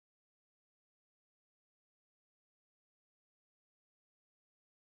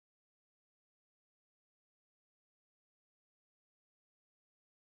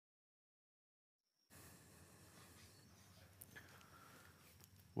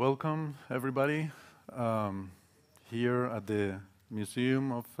Welcome, everybody, here at the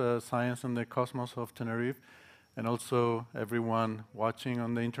Museum of Science and the Cosmos of Tenerife, and also everyone watching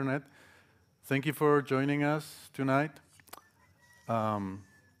on the internet. Thank you for joining us tonight.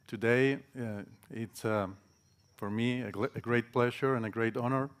 Today, it's for me a great pleasure and a great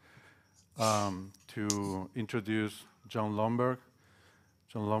honor to introduce Jon Lomberg.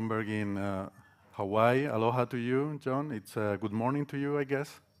 Jon Lomberg in Hawaii. Aloha to you, Jon. It's good morning to you, I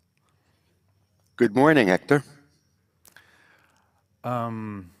guess. Good morning, Héctor.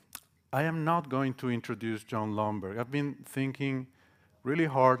 I am not going to introduce Jon Lomberg. I've been thinking really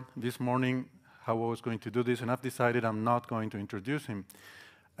hard this morning how I was going to do this, and I've decided I'm not going to introduce him.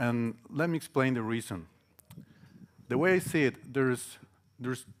 And let me explain the reason. The way I see it, there's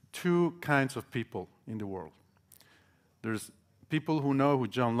two kinds of people in the world. There's people who know who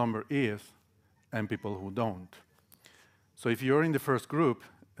Jon Lomberg is, and people who don't. So if you're in the first group,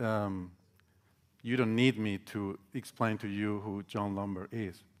 you don't need me to explain to you who Jon Lomberg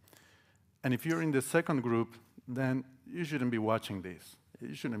is. And if you're in the second group, then you shouldn't be watching this.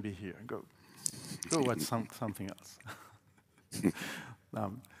 You shouldn't be here. Go watch something else.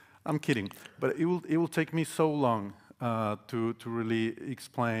 I'm kidding, but it will take me so long to really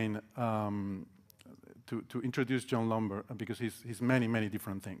explain, to introduce Jon Lomberg, because he's many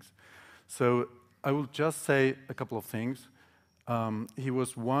different things. So I will just say a couple of things. He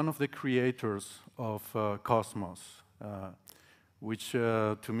was one of the creators of Cosmos, which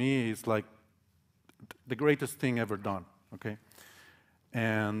to me is like the greatest thing ever done, okay?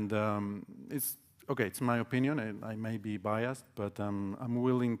 And it's my opinion, and I may be biased, but I'm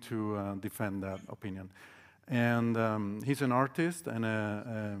willing to defend that opinion. And he's an artist and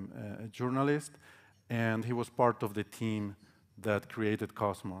a journalist, and he was part of the team that created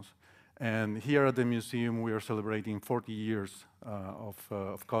Cosmos. And here at the museum, we are celebrating 40 years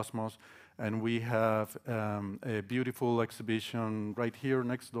of Cosmos, and we have a beautiful exhibition right here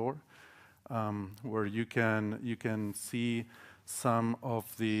next door, where you can see some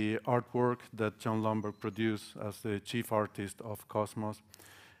of the artwork that Jon Lomberg produced as the chief artist of Cosmos.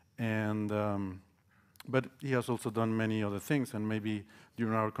 And but he has also done many other things, and maybe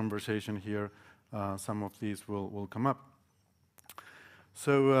during our conversation here, some of these will come up.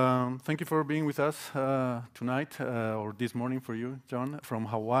 So thank you for being with us tonight, or this morning for you, Jon, from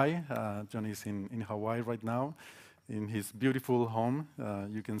Hawaii. Jon is in Hawaii right now, in his beautiful home,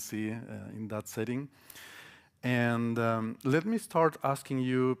 you can see in that setting. And let me start asking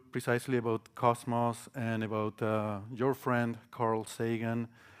you precisely about Cosmos and about your friend, Carl Sagan,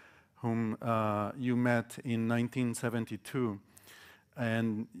 whom you met in 1972.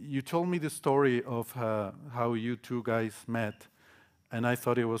 And you told me the story of how you two guys met. And I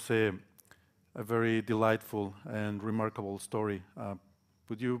thought it was a very delightful and remarkable story.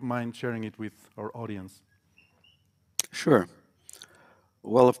 Would you mind sharing it with our audience? Sure.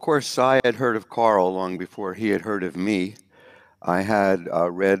 Well, of course, I had heard of Carl long before he had heard of me. I had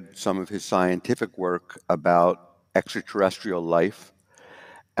read some of his scientific work about extraterrestrial life.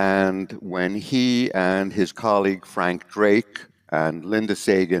 And when he and his colleague Frank Drake and Linda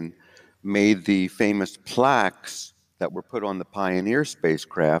Sagan made the famous plaques that were put on the Pioneer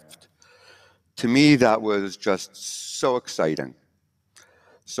spacecraft, to me that was just so exciting.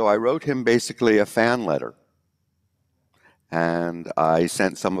 So I wrote him basically a fan letter. And I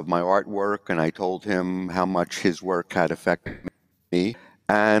sent some of my artwork, and I told him how much his work had affected me.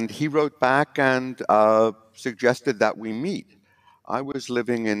 And he wrote back and suggested that we meet. I was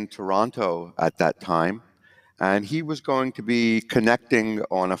living in Toronto at that time, and he was going to be connecting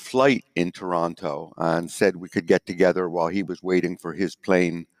on a flight in Toronto, and said we could get together while he was waiting for his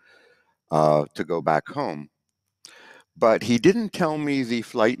plane to go back home. But he didn't tell me the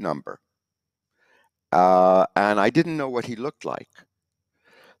flight number, and I didn't know what he looked like.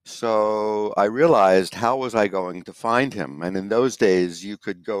 So I realized, how was I going to find him? And in those days, you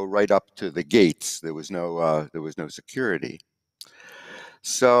could go right up to the gates. There was no security.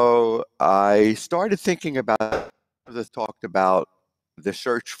 So I started thinking about talked about the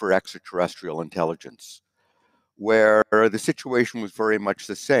search for extraterrestrial intelligence, where the situation was very much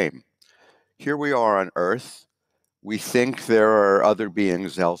the same. Here we are on Earth. We think there are other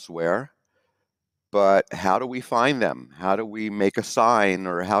beings elsewhere. But how do we find them? How do we make a sign,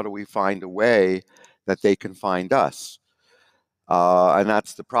 or how do we find a way that they can find us? And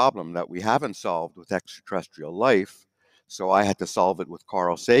that's the problem that we haven't solved with extraterrestrial life. So I had to solve it with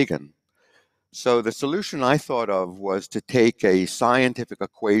Carl Sagan. So the solution I thought of was to take a scientific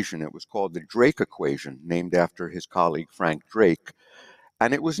equation. It was called the Drake equation, named after his colleague Frank Drake.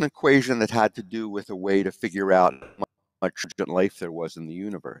 And it was an equation that had to do with a way to figure out much life there was in the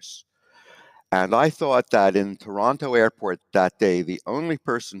universe. And I thought that in Toronto Airport that day, the only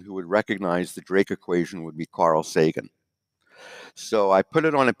person who would recognize the Drake equation would be Carl Sagan. So I put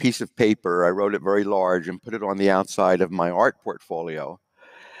it on a piece of paper, I wrote it very large, and put it on the outside of my art portfolio.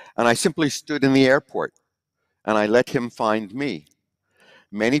 And I simply stood in the airport and I let him find me.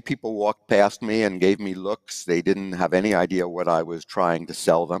 Many people walked past me and gave me looks. They didn't have any idea what I was trying to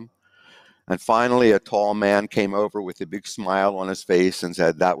sell them. And finally, a tall man came over with a big smile on his face and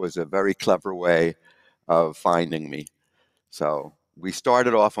said, "That was a very clever way of finding me." So we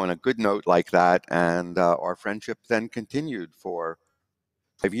started off on a good note like that, and our friendship then continued for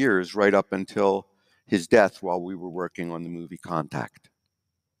 5 years, right up until his death while we were working on the movie Contact.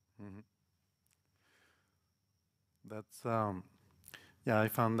 Mhm. That's yeah, I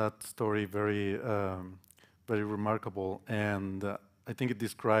found that story very remarkable, and I think it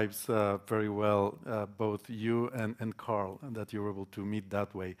describes very well both you and Carl, and that you were able to meet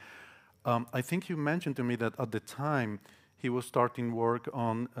that way. I think you mentioned to me that at the time he was starting work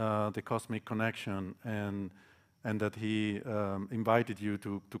on the Cosmic Connection, and that he invited you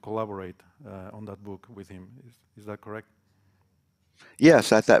to collaborate on that book with him. Is that correct?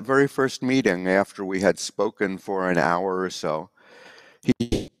 Yes, at that very first meeting, after we had spoken for an hour or so, he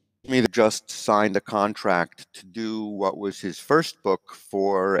told me that just signed a contract to do what was his first book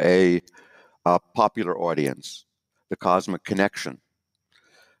for a popular audience, The Cosmic Connection.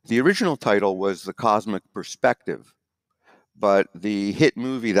 The original title was The Cosmic Perspective, but the hit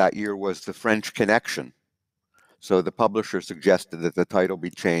movie that year was The French Connection. So the publisher suggested that the title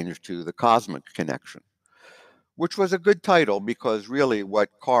be changed to The Cosmic Connection, which was a good title because really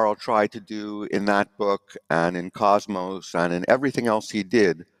what Carl tried to do in that book and in Cosmos and in everything else he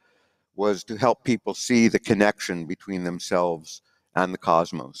did was to help people see the connection between themselves and the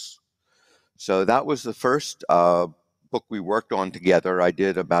cosmos. So that was the first book we worked on together. I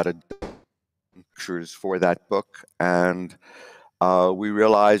did about a dozen pictures for that book, and we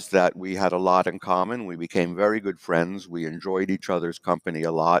realized that we had a lot in common. We became very good friends. We enjoyed each other's company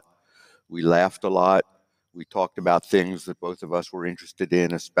a lot. We laughed a lot. We talked about things that both of us were interested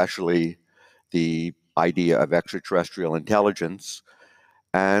in, especially the idea of extraterrestrial intelligence.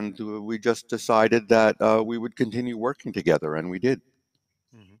 And we just decided that we would continue working together, and we did.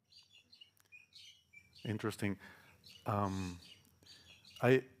 Hmm. Interesting. Um,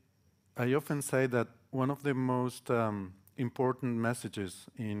 I I often say that one of the most important messages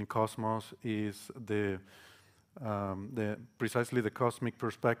in Cosmos is precisely the cosmic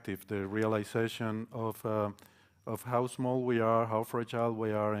perspective, the realization of how small we are, how fragile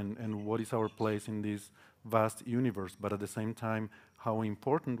we are, and what is our place in this vast universe. But at the same time, how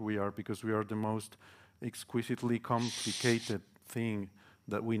important we are, because we are the most exquisitely complicated thing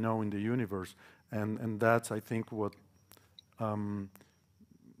that we know in the universe, and that's, I think, um,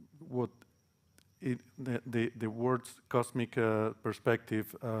 what the words cosmic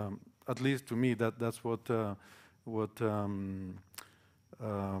perspective, at least to me, that's what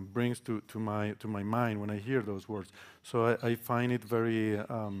brings to my mind when I hear those words. So I find it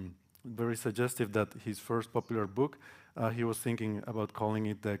very suggestive that his first popular book, he was thinking about calling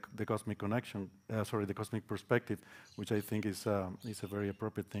it the Cosmic Connection, the Cosmic Perspective, which I think is a very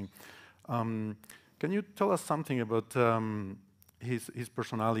appropriate thing. Can you tell us something about his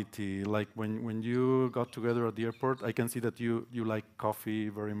personality? Like when you got together at the airport, I can see that you like coffee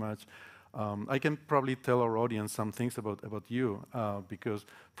very much. I can probably tell our audience some things about you, because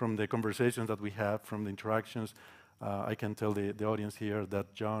from the conversations that we have, from the interactions, I can tell the audience here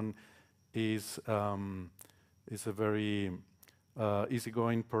that Jon is a very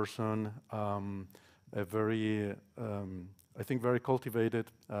easygoing person, a very, I think, very cultivated,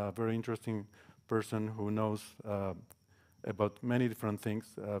 very interesting person who knows about many different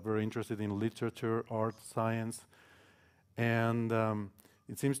things, very interested in literature, art, science, and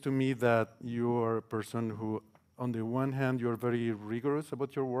it seems to me that you are a person who, on the one hand, you are very rigorous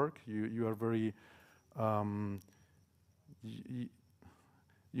about your work. You are very,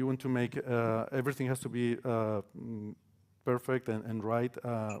 you want to make, everything has to be perfect and right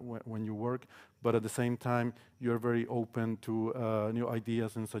when you work, but at the same time, you're very open to new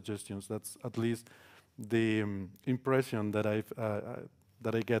ideas and suggestions. That's at least the impression that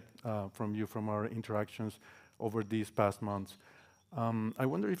that I get from you, from our interactions over these past months. I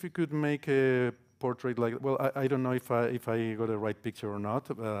wonder if you could make a portrait like, well, I don't know if I got a right picture or not.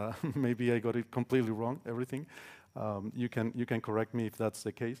 Maybe I got it completely wrong, everything. You can correct me if that's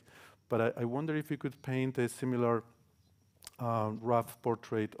the case. But I wonder if you could paint a similar rough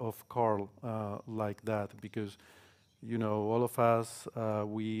portrait of Carl like that, because all of us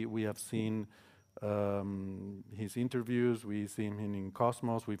we have seen his interviews, we see him in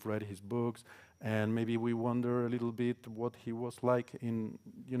Cosmos, we've read his books, and maybe we wonder a little bit what he was like in,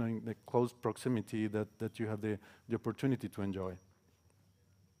 in the close proximity that you had the opportunity to enjoy.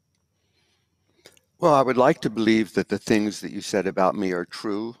 Well, I would like to believe that the things that you said about me are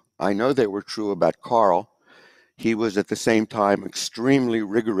true. I know they were true about Carl. He was at the same time extremely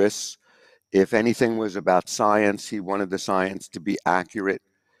rigorous. If anything was about science, he wanted the science to be accurate.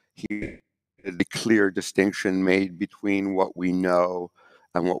 He had a clear distinction made between what we know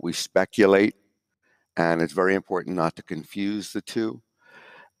and what we speculate. And it's very important not to confuse the two.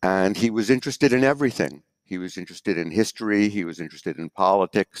 And he was interested in everything. He was interested in history. He was interested in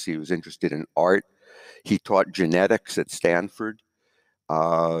politics. He was interested in art. He taught genetics at Stanford.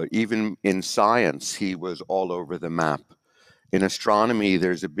 Even in science, he was all over the map. In astronomy,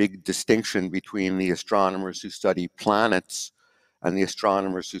 there's a big distinction between the astronomers who study planets and the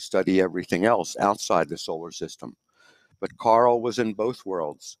astronomers who study everything else outside the solar system. But Carl was in both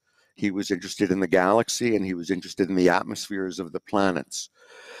worlds. He was interested in the galaxy and he was interested in the atmospheres of the planets.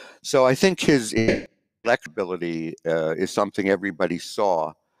 So I think his ability is something everybody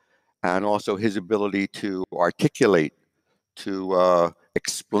saw, and also his ability to articulate, to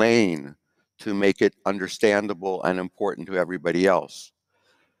explain, to make it understandable and important to everybody else.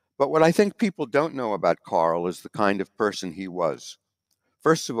 But what I think people don't know about Carl is the kind of person he was.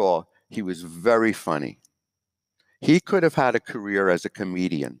 First of all, he was very funny. He could have had a career as a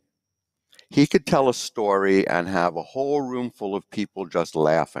comedian. He could tell a story and have a whole room full of people just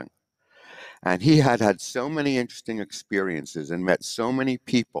laughing. And he had had so many interesting experiences and met so many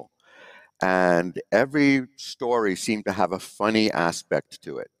people. And every story seemed to have a funny aspect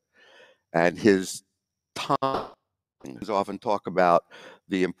to it. And his timing, often talk about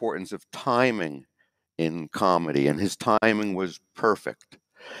the importance of timing in comedy, and his timing was perfect.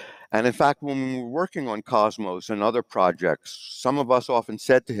 And in fact, when we were working on Cosmos and other projects, some of us often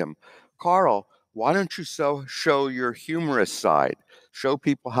said to him, Carl, why don't you show your humorous side? Show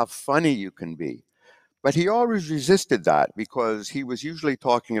people how funny you can be. But he always resisted that because he was usually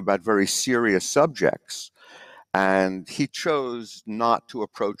talking about very serious subjects, and he chose not to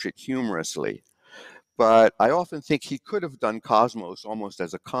approach it humorously. But I often think he could have done Cosmos almost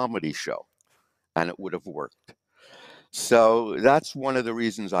as a comedy show, and it would have worked. So that's one of the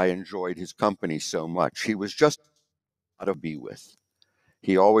reasons I enjoyed his company so much. He was just to be with.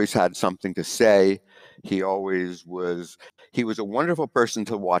 He always had something to say. He was a wonderful person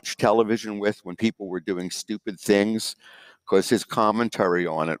to watch television with when people were doing stupid things, because his commentary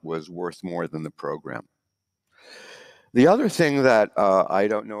on it was worth more than the program. The other thing that I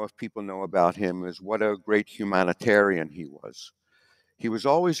don't know if people know about him is what a great humanitarian he was. He was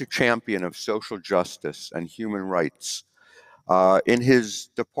always a champion of social justice and human rights. In his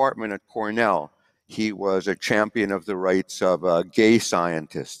department at Cornell, he was a champion of the rights of gay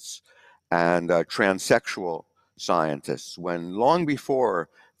scientists and transsexual scientists, when long before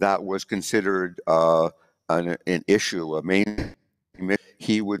that was considered an issue, a main.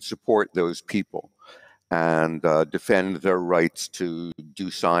 He would support those people and defend their rights to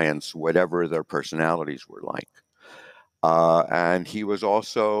do science, whatever their personalities were like. And he was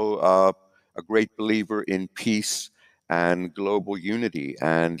also a great believer in peace and global unity,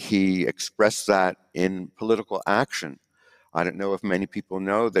 and he expressed that in political action. I don't know if many people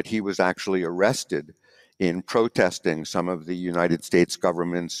know that he was actually arrested in protesting some of the United States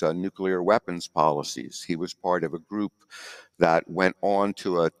government's nuclear weapons policies. He was part of a group that went on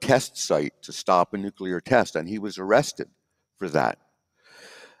to a test site to stop a nuclear test, and he was arrested for that.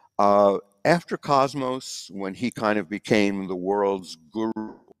 After Cosmos, when he kind of became the world's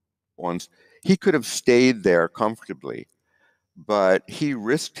guru, he could have stayed there comfortably, but he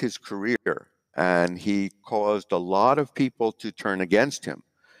risked his career and he caused a lot of people to turn against him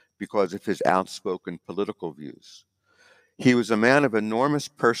because of his outspoken political views. He was a man of enormous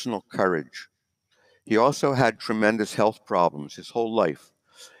personal courage. He also had tremendous health problems his whole life.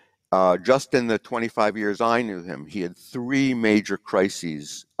 Just in the 25 years I knew him, he had 3 major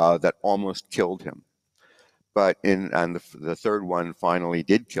crises that almost killed him. And the third one finally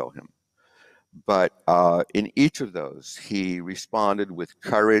did kill him. But in each of those, he responded with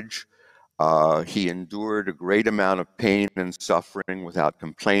courage. He endured a great amount of pain and suffering without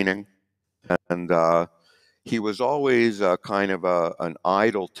complaining. And he was always kind of an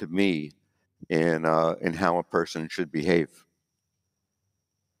idol to me in how a person should behave.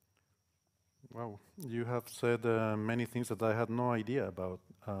 Wow, you have said many things that I had no idea about,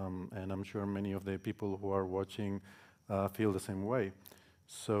 and I'm sure many of the people who are watching feel the same way.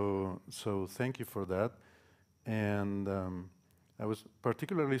 So thank you for that. And I was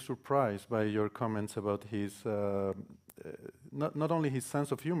particularly surprised by your comments about his, not only his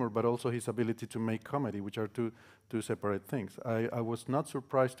sense of humor, but also his ability to make comedy, which are two separate things. I was not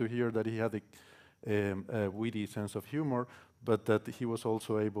surprised to hear that he had a witty sense of humor, but that he was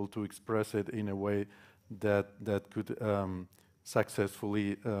also able to express it in a way that could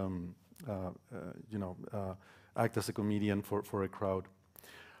successfully, act as a comedian for a crowd.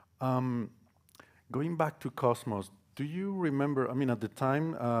 Going back to Cosmos, do you remember? I mean, at the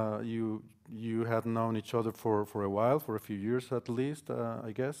time, you had known each other for a while, for a few years at least,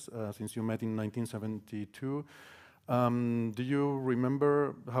 I guess, since you met in 1972. Do you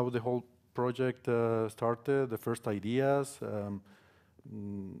remember how the whole project started? The first ideas?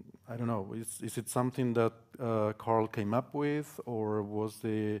 I don't know. Is it something that Carl came up with, or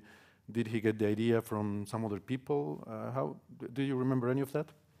did he get the idea from some other people? How do you remember any of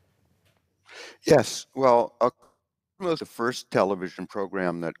that? Yes, well, was the first television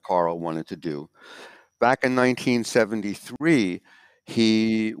program that Carl wanted to do. Back in 1973,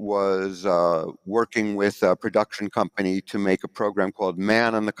 he was working with a production company to make a program called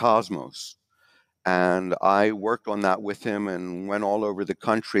Man and the Cosmos. And I worked on that with him and went all over the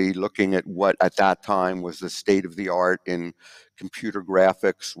country looking at what at that time was the state of the art in computer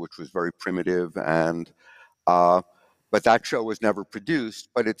graphics, which was very primitive. And but that show was never produced,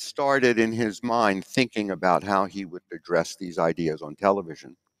 but it started in his mind thinking about how he would address these ideas on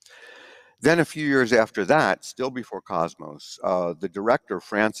television. Then a few years after that, still before Cosmos, the director,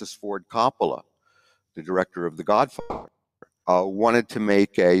 Francis Ford Coppola, the director of The Godfather, wanted to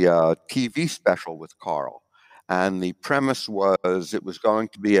make a TV special with Carl. And the premise was it was going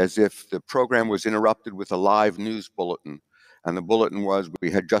to be as if the program was interrupted with a live news bulletin. And the bulletin was we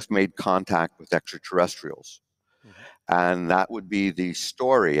had just made contact with extraterrestrials. Mhm. And that would be the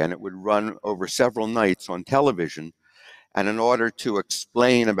story. And it would run over several nights on television. And in order to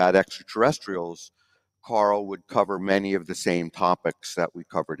explain about extraterrestrials, Carl would cover many of the same topics that we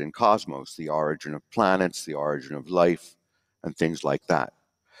covered in Cosmos, the origin of planets, the origin of life, and things like that.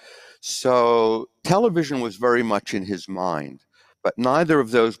 So television was very much in his mind, but neither of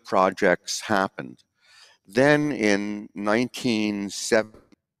those projects happened. Then in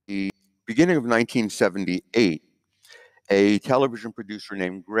 1970, beginning of 1978, a television producer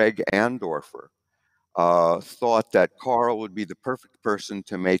named Greg Andorfer thought that Carl would be the perfect person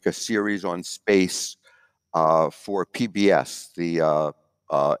to make a series on space for PBS, the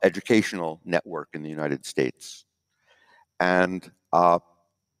educational network in the United States. And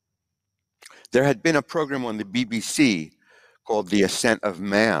there had been a program on the BBC called The Ascent of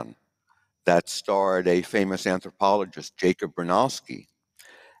Man that starred a famous anthropologist, Jacob Bernalski.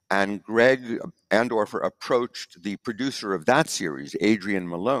 And Greg Andorfer approached the producer of that series, Adrian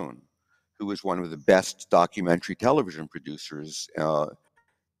Malone, who was one of the best documentary television producers,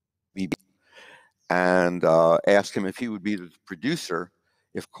 and asked him if he would be the producer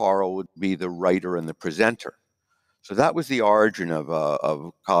if Carl would be the writer and the presenter. So that was the origin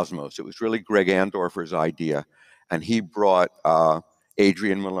of Cosmos. It was really Greg Andorfer's idea, and he brought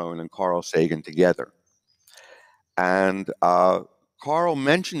Adrian Malone and Carl Sagan together. And Carl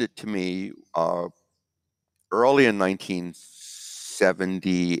mentioned it to me early in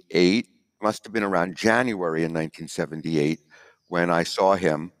 1978, must have been around January in 1978 when I saw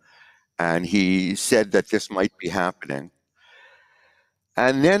him, and he said that this might be happening.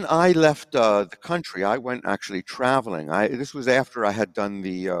 And then I left the country. I went actually traveling. This was after I had done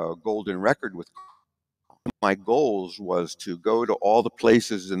the Golden Record with Carl. My goals was to go to all the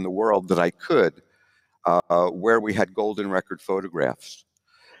places in the world that I could where we had Golden Record photographs.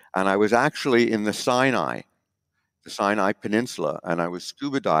 And I was actually in the Sinai Peninsula, and I was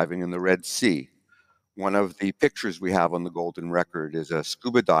scuba diving in the Red Sea. One of the pictures we have on the Golden Record is a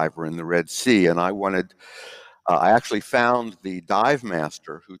scuba diver in the Red Sea, and I actually found the dive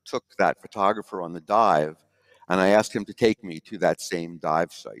master who took that photographer on the dive, and I asked him to take me to that same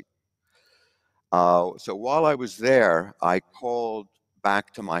dive site. So while I was there, I called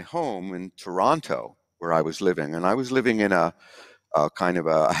back to my home in Toronto, where I was living, and I was living in a kind of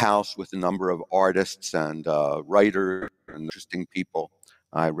a house with a number of artists and writers and interesting people.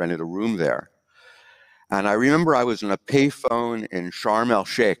 I rented a room there. And I remember I was in a payphone in Sharm el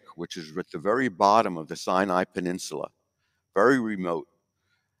Sheikh, which is at the very bottom of the Sinai Peninsula, very remote.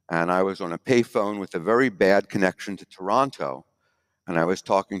 And I was on a payphone with a very bad connection to Toronto. And I was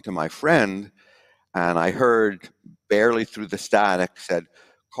talking to my friend, and I heard barely through the static said,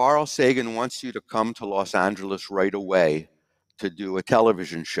 Carl Sagan wants you to come to Los Angeles right away to do a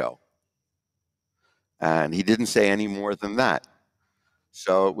television show. And he didn't say any more than that.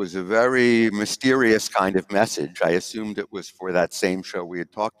 So it was a very mysterious kind of message. I assumed it was for that same show we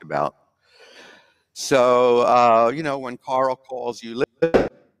had talked about. So, when Carl calls you,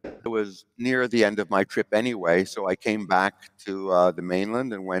 it was near the end of my trip anyway. So I came back to the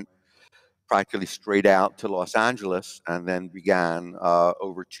mainland and went practically straight out to Los Angeles, and then began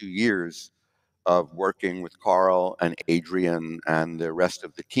over 2 years of working with Carl and Adrian and the rest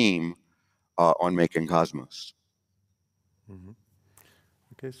of the team on making Cosmos. Mm-hmm.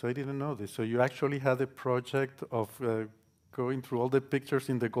 Okay, so I didn't know this. So you actually had a project of going through all the pictures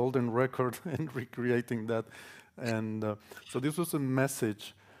in the golden record and recreating that. And so this was a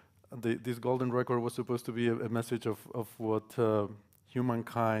message. This golden record was supposed to be a message of what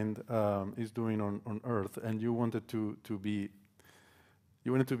humankind is doing on Earth, and you wanted to be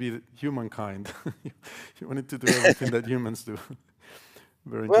humankind. You wanted to do everything that humans do.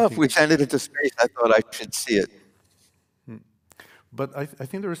 Very Well, if interesting. we send it into space, I thought I should see it. But I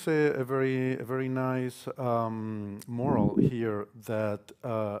think there's a very nice moral here that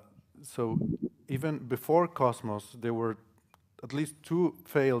so even before Cosmos, there were at least two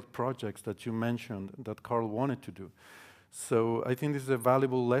failed projects that you mentioned that Carl wanted to do. So I think this is a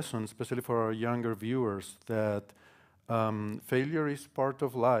valuable lesson, especially for our younger viewers, that failure is part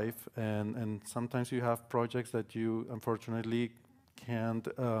of life, and sometimes you have projects that you unfortunately can't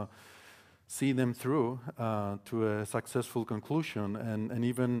see them through to a successful conclusion, and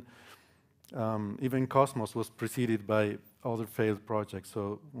even Cosmos was preceded by other failed projects.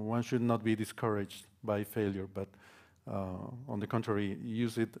 So one should not be discouraged by failure, but on the contrary,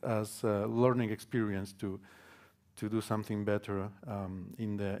 use it as a learning experience to do something better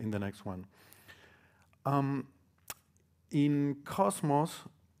in the next one. In Cosmos,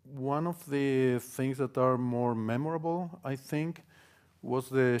 one of the things that are more memorable, I think, was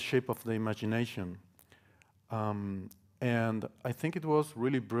the shape of the imagination. And I think it was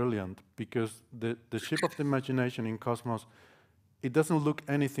really brilliant because the shape of the imagination in Cosmos, it doesn't look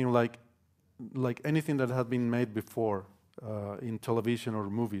anything like anything that had been made before in television or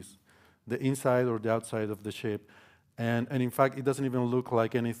movies, the inside or the outside of the shape. And in fact, it doesn't even look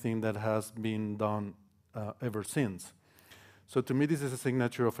like anything that has been done ever since. So to me, this is a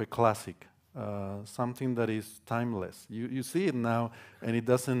signature of a classic, something that is timeless. You see it now, and it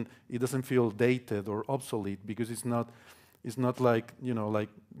doesn't feel dated or obsolete because it's not like like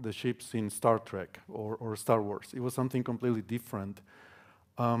the ships in Star Trek or Star Wars. It was something completely different.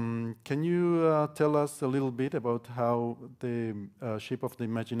 Can you tell us a little bit about how the ship of the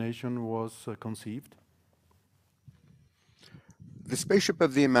imagination was conceived? The Spaceship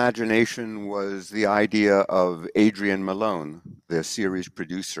of the Imagination was the idea of Adrian Malone, the series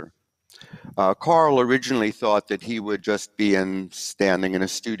producer. Carl originally thought that he would just be standing in a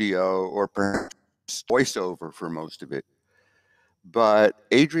studio or perhaps voiceover for most of it. But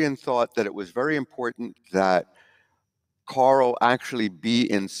Adrian thought that it was very important that Carl actually be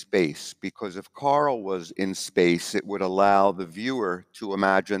in space, because if Carl was in space, it would allow the viewer to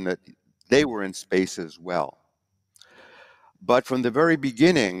imagine that they were in space as well. But from the very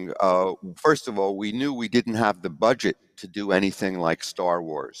beginning, first of all, we knew we didn't have the budget to do anything like Star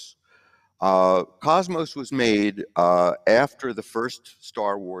Wars. Cosmos was made after the first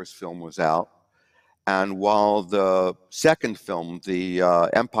Star Wars film was out, and while the second film, The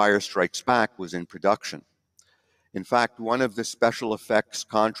Empire Strikes Back, was in production. In fact, one of the special effects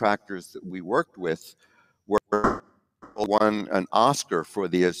contractors that we worked with won an Oscar for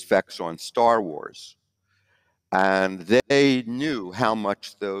the effects on Star Wars. And they knew how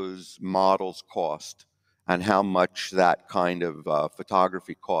much those models cost and how much that kind of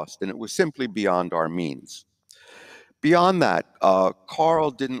photography cost. And it was simply beyond our means. Beyond that,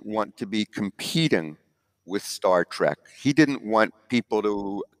 Carl didn't want to be competing with Star Trek. He didn't want people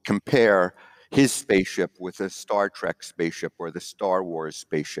to compare his spaceship with a Star Trek spaceship or the Star Wars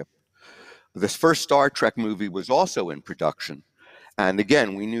spaceship. This first Star Trek movie was also in production. And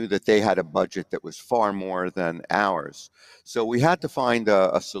again, we knew that they had a budget that was far more than ours. So we had to find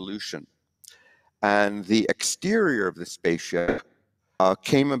a solution. And the exterior of the spaceship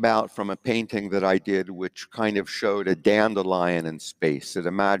came about from a painting that I did, which kind of showed a dandelion in space. It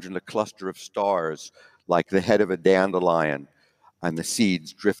imagined a cluster of stars like the head of a dandelion and the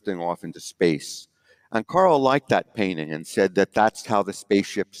seeds drifting off into space. And Carl liked that painting and said that that's how the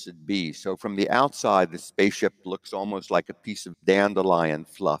spaceship should be. So from the outside, the spaceship looks almost like a piece of dandelion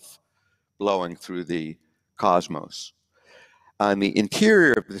fluff blowing through the cosmos. And the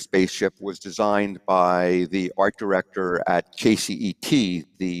interior of the spaceship was designed by the art director at KCET,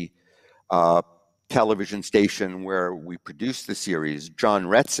 the television station where we produced the series, John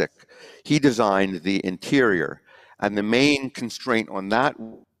Retzik. He designed the interior. And the main constraint on that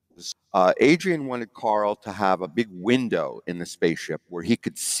was Adrian wanted Carl to have a big window in the spaceship where he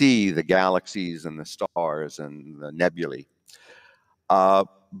could see the galaxies and the stars and the nebulae.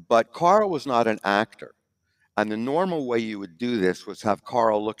 But Carl was not an actor. And the normal way you would do this was have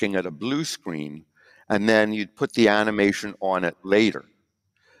Carl looking at a blue screen, and then you'd put the animation on it later.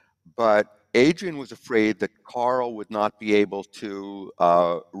 But Adrian was afraid that Carl would not be able to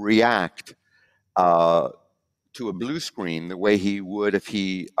react to a blue screen the way he would if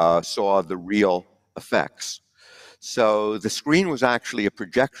he saw the real effects. So the screen was actually a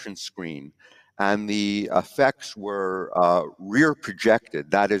projection screen, and the effects were rear projected.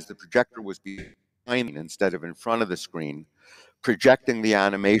 That is, the projector was behind instead of in front of the screen, projecting the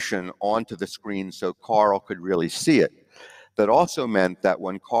animation onto the screen so Carl could really see it. That also meant that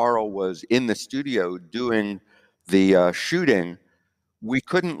when Carl was in the studio doing the shooting, we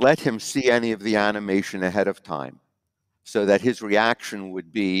couldn't let him see any of the animation ahead of time, so that his reaction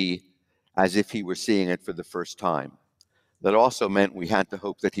would be as if he were seeing it for the first time. That also meant we had to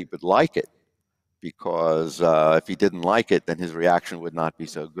hope that he would like it, because if he didn't like it, then his reaction would not be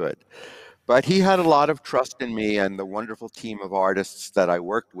so good. But he had a lot of trust in me and the wonderful team of artists that I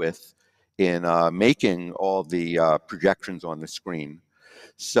worked with in making all the projections on the screen.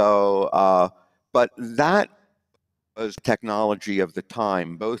 So, but that was technology of the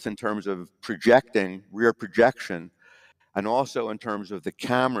time, both in terms of projecting, rear projection, and also in terms of the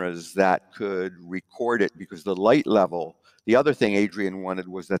cameras that could record it, because the light level, the other thing Adrian wanted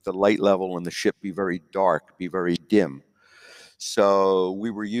was that the light level in the ship be very dark, be very dim. So we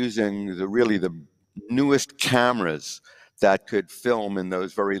were using really the newest cameras that could film in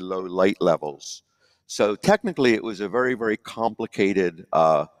those very low light levels. So technically it was a very, very complicated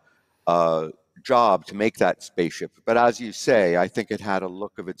job to make that spaceship. But as you say, I think it had a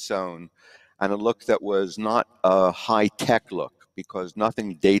look of its own, and a look that was not a high-tech look, because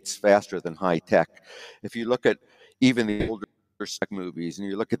nothing dates faster than high-tech. If you look at even the older movies and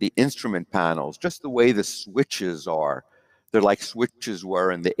you look at the instrument panels, just the way the switches are, they're like switches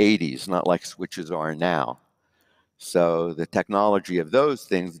were in the 80s, not like switches are now. So the technology of those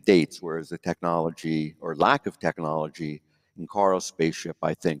things dates, whereas the technology or lack of technology in Carl's spaceship,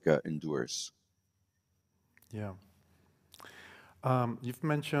 I think, endures. Yeah. You've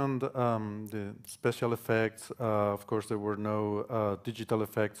mentioned the special effects. Of course, there were no digital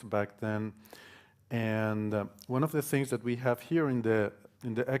effects back then. And one of the things that we have here in the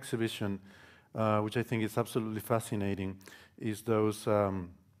exhibition, which I think is absolutely fascinating, is those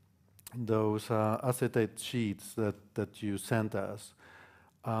acetate sheets that you sent us,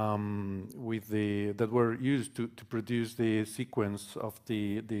 that were used to produce the sequence of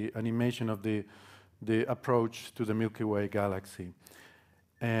the animation of the approach to the Milky Way galaxy.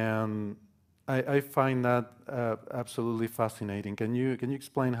 And I find that absolutely fascinating. Can you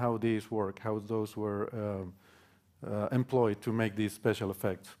explain how these work, how those were employed to make these special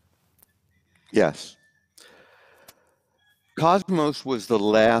effects? Yes. Cosmos was the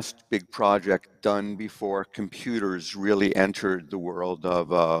last big project done before computers really entered the world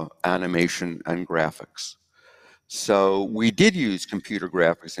of animation and graphics. So we did use computer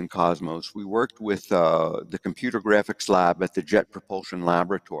graphics in Cosmos. We worked with the computer graphics lab at the Jet Propulsion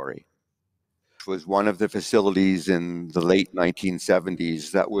Laboratory, which was one of the facilities in the late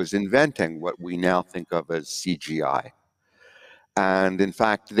 1970s that was inventing what we now think of as CGI. And in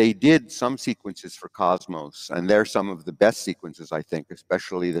fact, they did some sequences for Cosmos, and they're some of the best sequences, I think,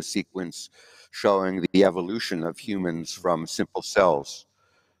 especially the sequence showing the evolution of humans from simple cells,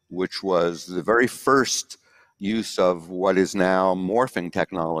 which was the very first use of what is now morphing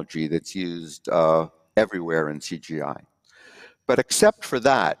technology that's used everywhere in CGI. But except for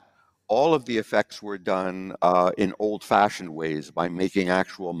that, all of the effects were done in old-fashioned ways by making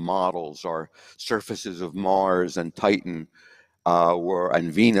actual models, or surfaces of Mars and Titan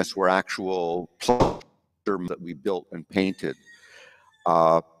and Venus were actual that we built and painted.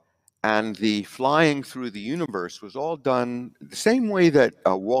 And the flying through the universe was all done the same way that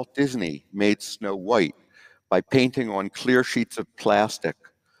Walt Disney made Snow White, by painting on clear sheets of plastic,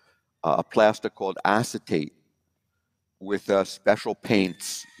 a plastic called acetate, with special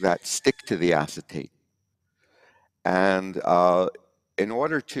paints that stick to the acetate. And in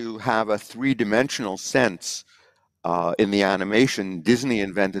order to have a three-dimensional sense in the animation, Disney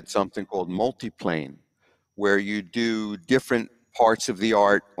invented something called multiplane, where you do different parts of the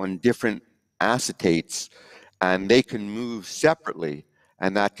art on different acetates, and they can move separately,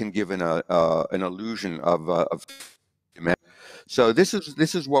 and that can give an illusion of dimension. So this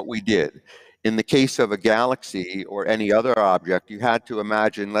is what we did. In the case of a galaxy or any other object, you had to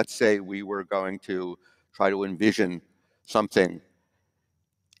imagine, let's say we were going to try to envision something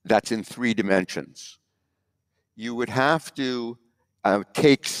that's in 3 dimensions. You would have to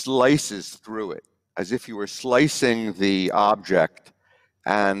take slices through it, as if you were slicing the object,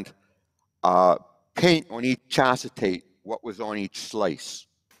 and paint on each acetate what was on each slice.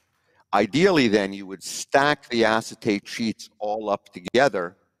 Ideally, then, you would stack the acetate sheets all up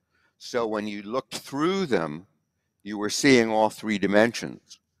together, so when you looked through them, you were seeing all 3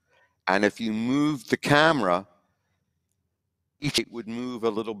 dimensions. And if you moved the camera, each would move a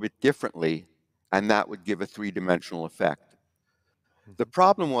little bit differently, and that would give a 3-dimensional effect. The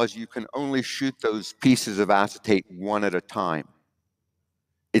problem was you can only shoot those pieces of acetate one at a time.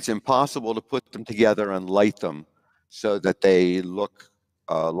 It's impossible to put them together and light them so that they look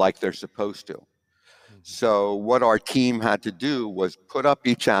like they're supposed to. So what our team had to do was put up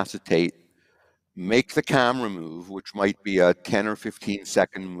each acetate, make the camera move, which might be a 10 or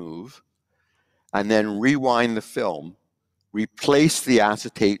 15-second move, and then rewind the film, replace the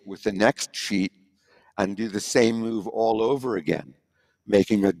acetate with the next sheet, and do the same move all over again,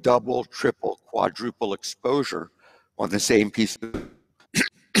 making a double, triple, quadruple exposure on the same piece of.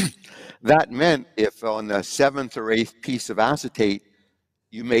 That meant if on the 7th or 8th piece of acetate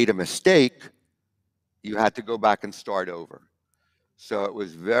you made a mistake, you had to go back and start over. So it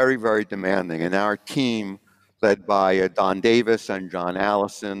was very, very demanding. And our team, led by Don Davis and John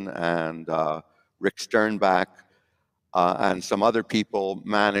Allison and Rick Sternbach and some other people,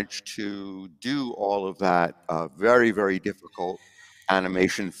 managed to do all of that very, very difficult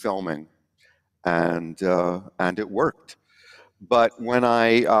animation filming. And it worked. But when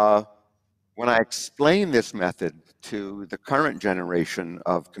I explain this method to the current generation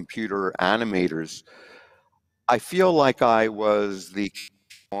of computer animators, I feel like I was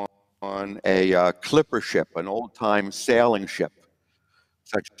on a clipper ship, an old-time sailing ship,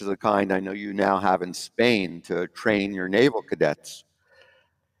 such as the kind I know you now have in Spain to train your naval cadets.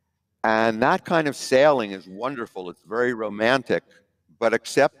 And that kind of sailing is wonderful. It's very romantic. But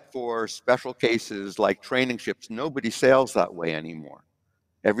except for special cases like training ships, nobody sails that way anymore.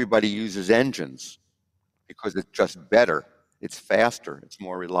 Everybody uses engines because it's just better. It's faster. It's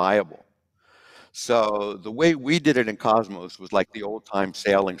more reliable. So the way we did it in Cosmos was like the old-time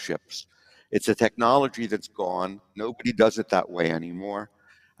sailing ships. It's a technology that's gone. Nobody does it that way anymore.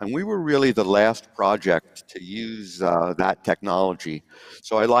 And we were really the last project to use that technology.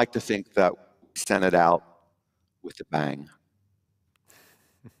 So I like to think that we sent it out with a bang.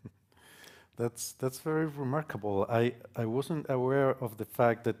 That's very remarkable. I wasn't aware of the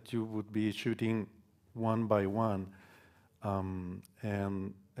fact that you would be shooting one by one,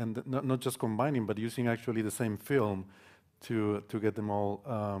 and not just combining, but using actually the same film to get them all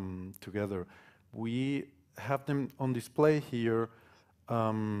together. We have them on display here.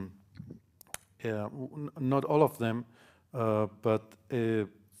 Not all of them, but a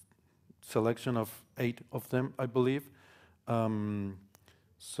selection of 8 of them, I believe.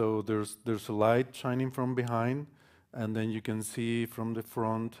 So there's a light shining from behind, and then you can see from the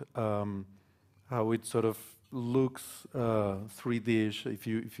front how it sort of looks 3D-ish if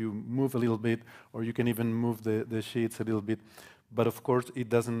you move a little bit, or you can even move the sheets a little bit. But of course, it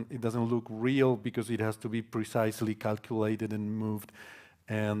doesn't look real because it has to be precisely calculated and moved,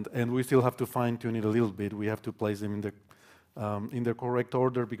 and we still have to fine-tune it a little bit. We have to place them in the correct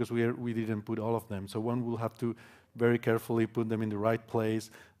order because we didn't put all of them. So one will have to very carefully put them in the right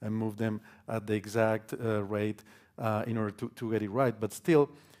place and move them at the exact rate in order to get it right. But still,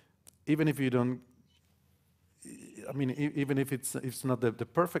 even if you don't, I mean, even if it's not the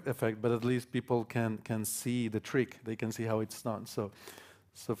perfect effect, but at least people can see the trick. They can see how it's done. So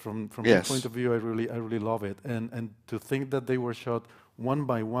from Yes. that point of view, I really love it. And to think that they were shot one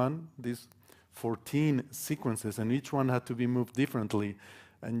by one, these 14 sequences, and each one had to be moved differently,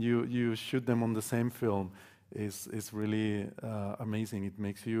 and you shoot them on the same film is really amazing. It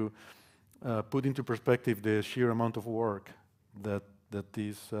makes you put into perspective the sheer amount of work that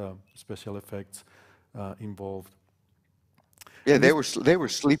these special effects involved. Yeah, they were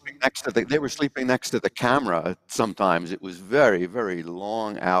sleeping next to the camera sometimes. It was very, very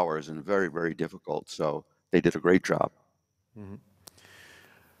long hours and very, very difficult. So they did a great job. Mm-hmm.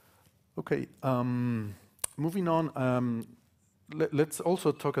 Okay, moving on. Let's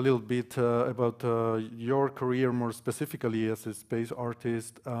also talk a little bit about your career more specifically as a space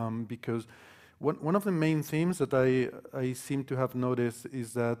artist, because one of the main themes that I seem to have noticed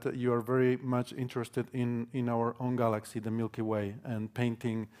is that you are very much interested in our own galaxy, the Milky Way, and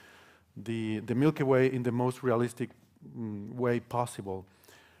painting the Milky Way in the most realistic way possible.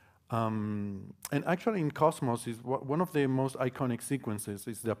 And actually in Cosmos, is one of the most iconic sequences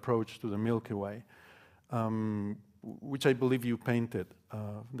is the approach to the Milky Way. which I believe you painted,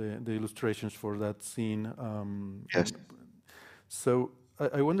 the illustrations for that scene. Yes. So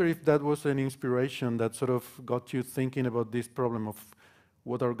I wonder if that was an inspiration that sort of got you thinking about this problem of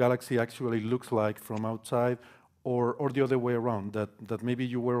what our galaxy actually looks like from outside, or the other way around, that maybe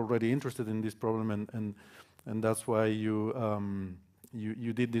you were already interested in this problem and that's why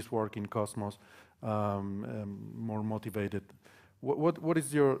you did this work in Cosmos, more motivated. What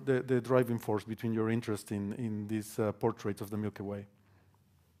is the driving force between your interest in these portraits of the Milky Way?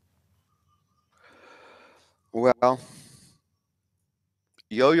 Well,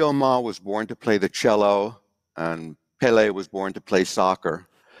 Yo-Yo Ma was born to play the cello, and Pele was born to play soccer.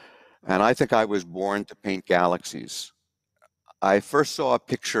 And I think I was born to paint galaxies. I first saw a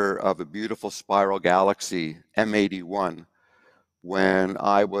picture of a beautiful spiral galaxy, M81, when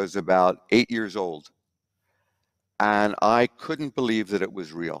I was about 8 years old. And I couldn't believe that it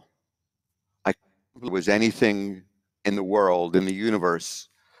was real. I couldn't believe it was anything in the world, in the universe,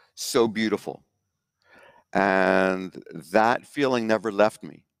 so beautiful. And that feeling never left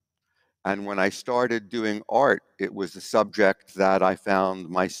me. And when I started doing art, it was a subject that I found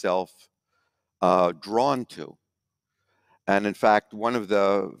myself drawn to. And in fact, one of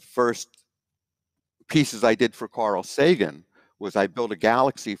the first pieces I did for Carl Sagan was I built a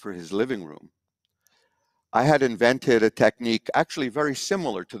galaxy for his living room. I had invented a technique actually very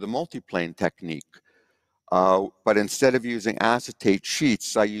similar to the multiplane technique, but instead of using acetate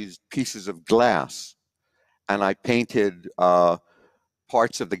sheets, I used pieces of glass, and I painted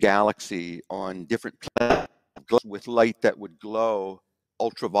parts of the galaxy on different planets with light that would glow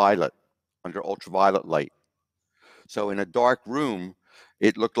ultraviolet, under ultraviolet light. So in a dark room,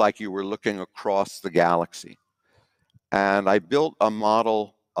 it looked like you were looking across the galaxy. And I built a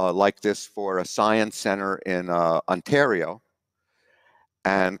model like this for a science center in Ontario.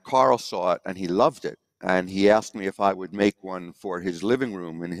 And Carl saw it and he loved it. And he asked me if I would make one for his living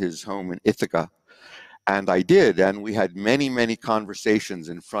room in his home in Ithaca. And I did. And we had many, many conversations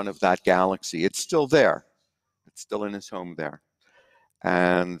in front of that galaxy. It's still there. It's still in his home there.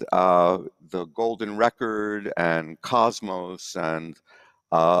 And the Golden Record and Cosmos and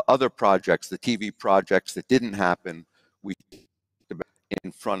other projects, the TV projects that didn't happen, we talked about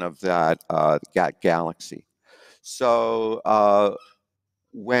in front of that galaxy. So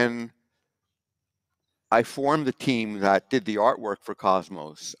when I formed the team that did the artwork for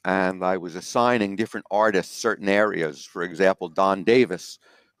Cosmos, and I was assigning different artists certain areas. For example, Don Davis,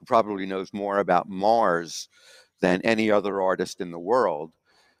 who probably knows more about Mars than any other artist in the world,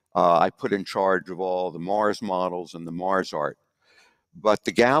 I put in charge of all the Mars models and the Mars art. But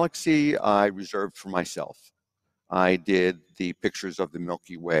the galaxy I reserved for myself. I did the pictures of the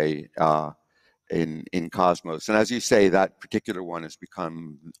Milky Way in Cosmos. And as you say, that particular one has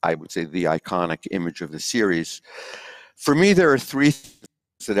become, I would say, the iconic image of the series. For me, there are three things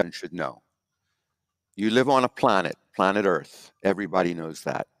that everyone should know. You live on a planet, planet Earth. Everybody knows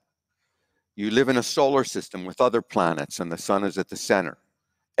that. You live in a solar system with other planets, and the sun is at the center.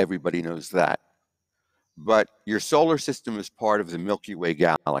 Everybody knows that. But your solar system is part of the Milky Way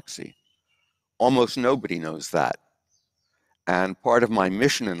galaxy. Almost nobody knows that. And part of my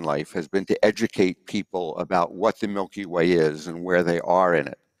mission in life has been to educate people about what the Milky Way is and where they are in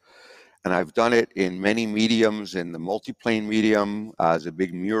it. And I've done it in many mediums, in the multiplane medium, as a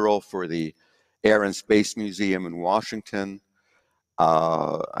big mural for the Air and Space Museum in Washington.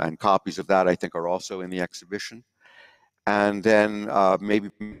 And copies of that, I think, are also in the exhibition. And then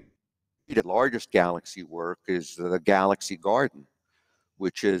maybe the largest galaxy work is the Galaxy Garden,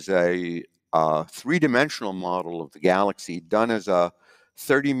 which is a three-dimensional model of the galaxy done as a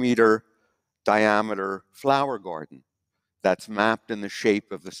 30-meter diameter flower garden that's mapped in the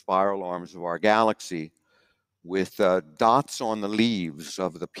shape of the spiral arms of our galaxy, with dots on the leaves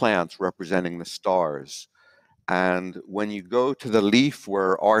of the plants representing the stars. And when you go to the leaf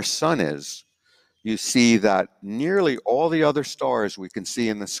where our sun is, you see that nearly all the other stars we can see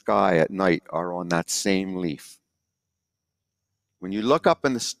in the sky at night are on that same leaf. When you look up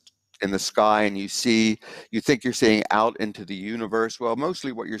in the sky and you think you're seeing out into the universe, well,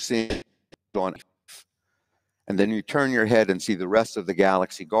 mostly what you're seeing is on Earth. And then you turn your head and see the rest of the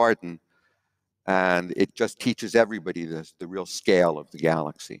galaxy garden, and it just teaches everybody the real scale of the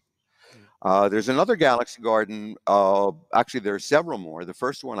galaxy. There's another galaxy garden. Actually, there are several more. The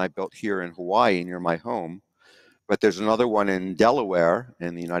first one I built here in Hawaii near my home, but there's another one in Delaware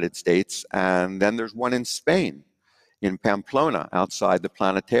in the United States, and then there's one in Spain, in Pamplona, outside the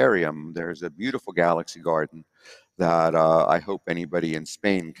planetarium. There's a beautiful galaxy garden that I hope anybody in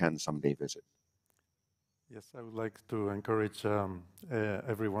Spain can someday visit. Yes, I would like to encourage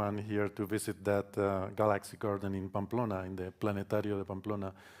everyone here to visit that Galaxy Garden in Pamplona, in the Planetario de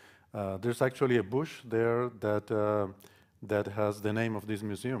Pamplona. There's actually a bush there that has the name of this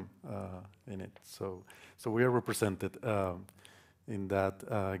museum in it. So we are represented in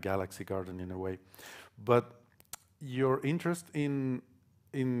that Galaxy Garden in a way. But your interest in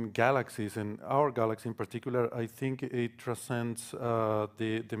galaxies, and our galaxy in particular, I think it transcends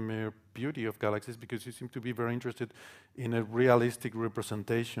the mere beauty of galaxies, because you seem to be very interested in a realistic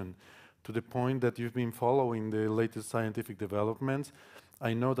representation, to the point that you've been following the latest scientific developments.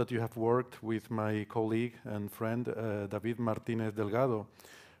 I know that you have worked with my colleague and friend, David Martinez Delgado,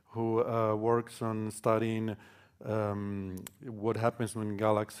 who works on studying what happens when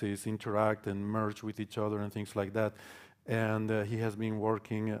galaxies interact and merge with each other and things like that. And he has been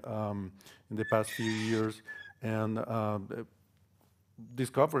working in the past few years and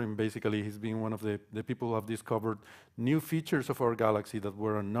discovering, basically, he's been one of the people who have discovered new features of our galaxy that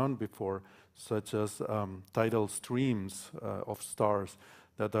were unknown before, such as tidal streams of stars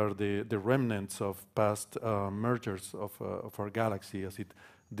that are the remnants of past mergers of our galaxy as it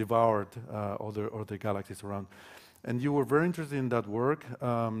devoured other galaxies around. And you were very interested in that work.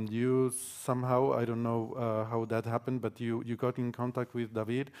 You somehow, I don't know how that happened, but you got in contact with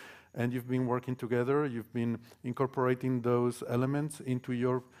David, and you've been working together. You've been incorporating those elements into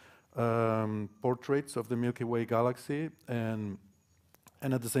your portraits of the Milky Way galaxy, and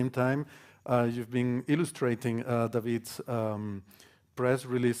at the same time, you've been illustrating David's press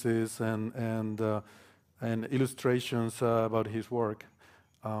releases and illustrations about his work.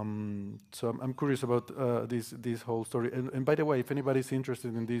 So I'm curious about this whole story. And by the way, if anybody's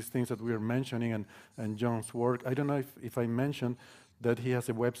interested in these things that we are mentioning and Jon's work, I don't know if I mentioned that he has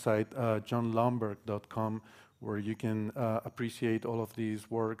a website, jonlomberg.com, where you can appreciate all of these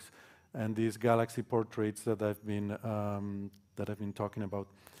works and these galaxy portraits that I've been talking about.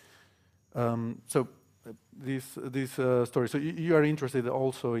 So this story. So you are interested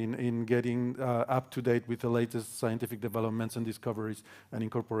also in getting up to date with the latest scientific developments and discoveries and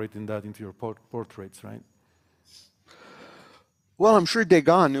incorporating that into your portraits, right? Well, I'm sure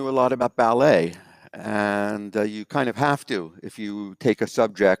Degas knew a lot about ballet, and you kind of have to. If you take a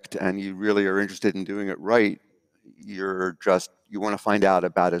subject and you really are interested in doing it right, you want to find out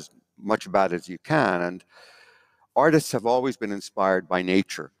about as much about it as you can. And artists have always been inspired by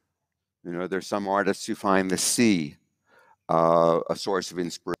nature. You know, there's some artists who find the sea a source of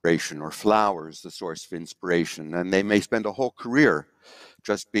inspiration, or flowers the source of inspiration, and they may spend a whole career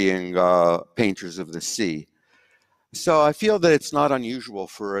just being painters of the sea. So I feel that it's not unusual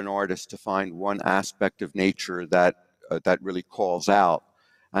for an artist to find one aspect of nature that really calls out.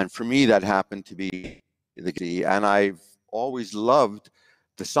 And for me, that happened to be the sea. And I've always loved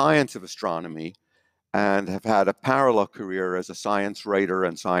the science of astronomy and have had a parallel career as a science writer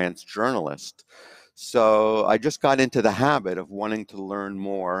and science journalist. So I just got into the habit of wanting to learn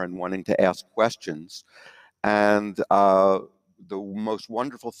more and wanting to ask questions. And the most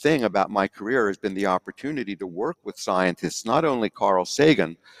wonderful thing about my career has been the opportunity to work with scientists, not only Carl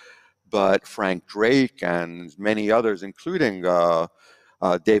Sagan, but Frank Drake and many others, including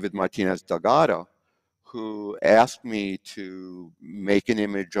David Martinez Delgado, who asked me to make an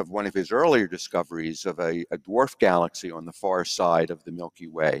image of one of his earlier discoveries of a dwarf galaxy on the far side of the Milky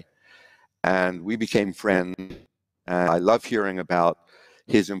Way. And we became friends. And I love hearing about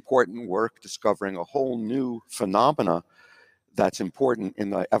his important work discovering a whole new phenomena that's important in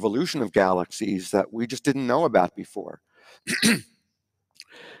the evolution of galaxies that we just didn't know about before.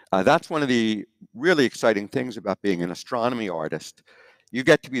 That's one of the really exciting things about being an astronomy artist. You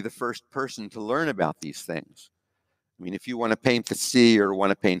get to be the first person to learn about these things. I mean, if you want to paint the sea or want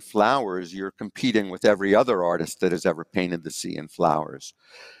to paint flowers, you're competing with every other artist that has ever painted the sea and flowers.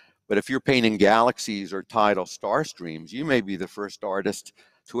 But if you're painting galaxies or tidal star streams, you may be the first artist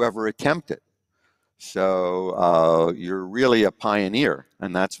to ever attempt it. So you're really a pioneer,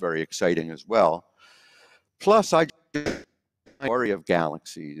 and that's very exciting as well. Plus, I worry of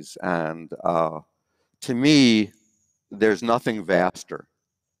galaxies, and to me, there's nothing vaster.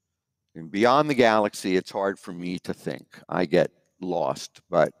 And beyond the galaxy, it's hard for me to think. I get lost,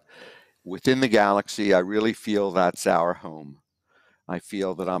 but within the galaxy, I really feel that's our home. I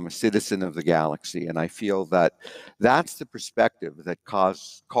feel that I'm a citizen of the galaxy, and I feel that that's the perspective that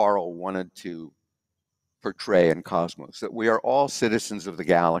Carl wanted to portray in Cosmos, that we are all citizens of the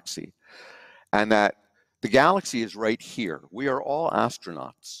galaxy, and that the galaxy is right here. We are all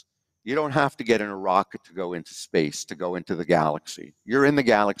astronauts. You don't have to get in a rocket to go into space, to go into the galaxy. You're in the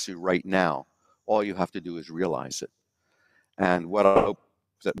galaxy right now. All you have to do is realize it. And what I hope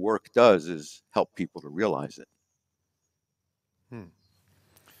that work does is help people to realize it.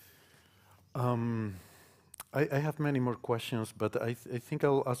 I have many more questions, but I think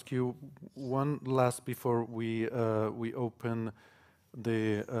I'll ask you one last before we open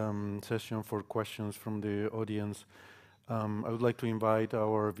the session for questions from the audience. I would like to invite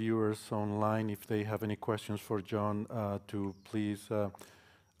our viewers online, if they have any questions for Jon, to please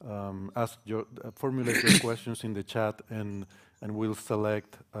formulate your questions in the chat, and we'll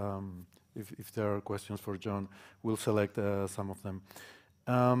select, if there are questions for Jon, we'll select some of them.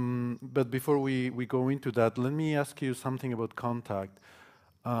 But before we go into that, let me ask you something about contact.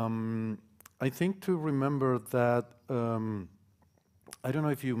 I think to remember that, I don't know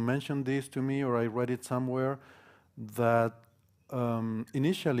if you mentioned this to me or I read it somewhere, that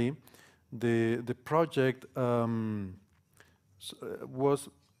initially the project was,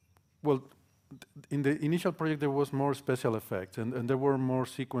 well, in the initial project there was more special effects, and there were more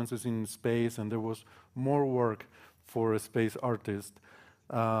sequences in space, and there was more work for a space artist.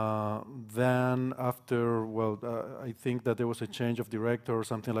 Then after, well, I think that there was a change of director or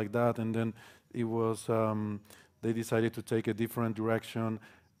something like that, and then it was, they decided to take a different direction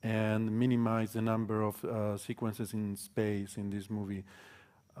and minimize the number of sequences in space in this movie.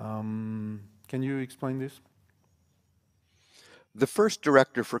 Can you explain this? The first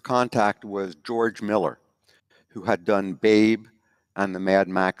director for Contact was George Miller, who had done Babe and the Mad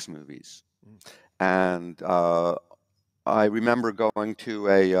Max movies. And I remember going to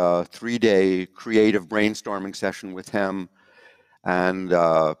a 3-day creative brainstorming session with him and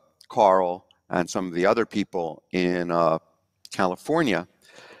Carl and some of the other people in California.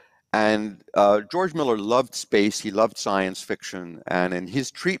 And George Miller loved space, he loved science fiction, and in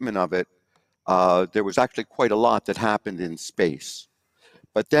his treatment of it, there was actually quite a lot that happened in space.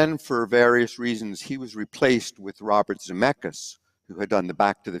 But then, for various reasons, he was replaced with Robert Zemeckis, who had done the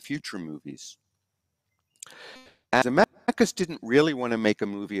Back to the Future movies. And Zemeckis didn't really want to make a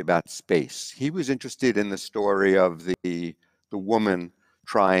movie about space. He was interested in the story of the woman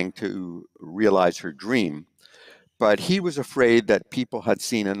trying to realize her dream. But he was afraid that people had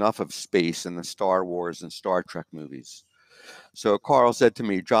seen enough of space in the Star Wars and Star Trek movies. So Carl said to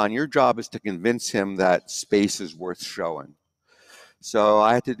me, "Jon, your job is to convince him that space is worth showing." So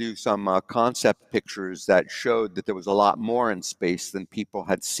I had to do some concept pictures that showed that there was a lot more in space than people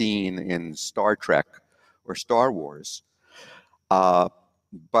had seen in Star Trek or Star Wars.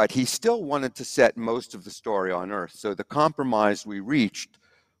 But he still wanted to set most of the story on Earth. So the compromise we reached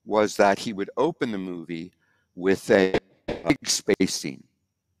was that he would open the movie with a big space scene,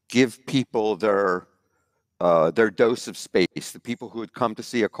 give people their dose of space. The people who had come to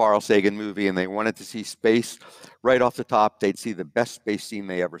see a Carl Sagan movie and they wanted to see space, right off the top, they'd see the best space scene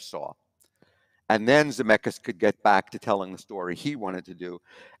they ever saw. And then Zemeckis could get back to telling the story he wanted to do.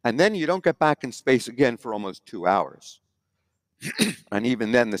 And then you don't get back in space again for almost 2 hours. And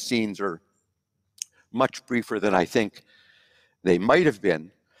even then, the scenes are much briefer than I think they might have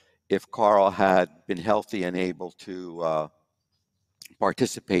been if Carl had been healthy and able to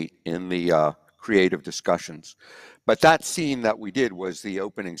participate in the creative discussions. But that scene that we did was the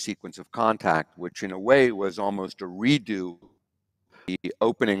opening sequence of Contact, which in a way was almost a redo of the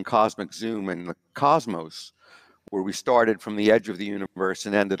opening cosmic zoom in the cosmos, where we started from the edge of the universe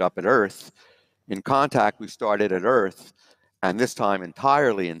and ended up at Earth. In Contact, we started at Earth, and this time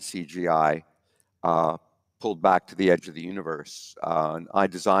entirely in CGI, pulled back to the edge of the universe. And I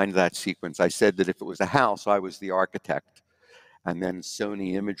designed that sequence. I said that if it was a house, I was the architect. And then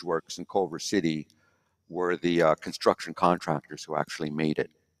Sony Imageworks in Culver City were the construction contractors who actually made it.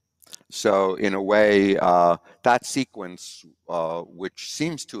 So in a way, that sequence, which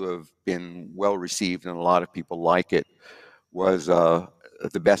seems to have been well received and a lot of people like it, was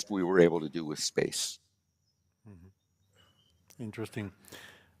the best we were able to do with space. Interesting.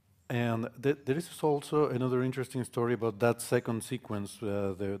 And there is also another interesting story about that second sequence,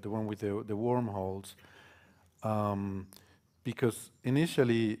 the one with the wormholes. Because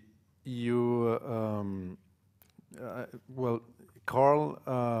initially you, well,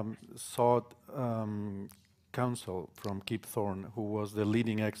 Carl sought counsel from Kip Thorne, who was the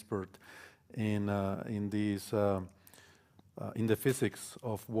leading expert in these in the physics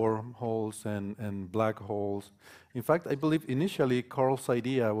of wormholes and black holes. In fact, I believe initially Carl's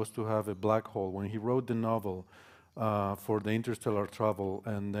idea was to have a black hole when he wrote the novel for the interstellar travel,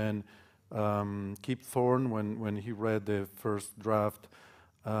 and then Kip Thorne, when he read the first draft,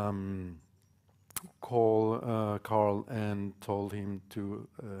 called Carl and told him to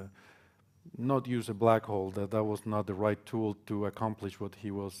not use a black hole, that was not the right tool to accomplish what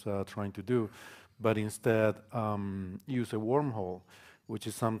he was trying to do, but instead use a wormhole, which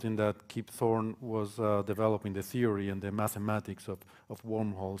is something that Kip Thorne was developing the theory and the mathematics of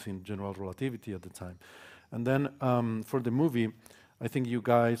wormholes in general relativity at the time. And then for the movie, I think you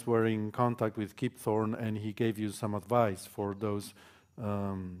guys were in contact with Kip Thorne, and he gave you some advice for those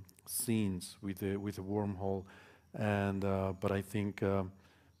scenes with the wormhole. And but I think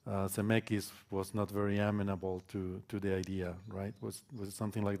Zemeckis was not very amenable to the idea, right? Was it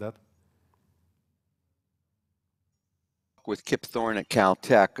something like that? With Kip Thorne at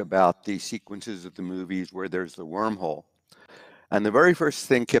Caltech about the sequences of the movies where there's the wormhole. And the very first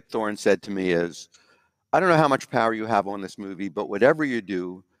thing Kip Thorne said to me is, I don't know how much power you have on this movie, but whatever you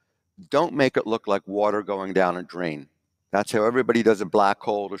do, don't make it look like water going down a drain. That's how everybody does a black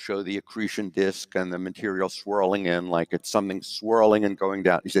hole to show the accretion disk and the material swirling in, like it's something swirling and going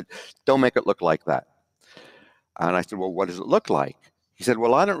down. He said, don't make it look like that. And I said, well, what does it look like? He said,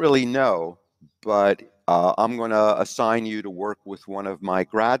 well, I don't really know, but I'm going to assign you to work with one of my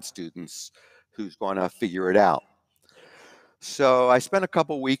grad students who's going to figure it out. So I spent a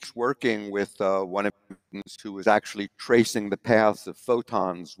couple weeks working with one of the students who was actually tracing the paths that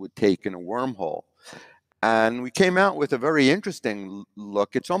photons would take in a wormhole. And we came out with a very interesting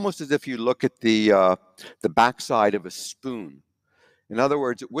look. It's almost as if you look at the backside of a spoon. In other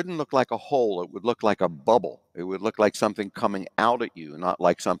words, it wouldn't look like a hole. It would look like a bubble. It would look like something coming out at you, not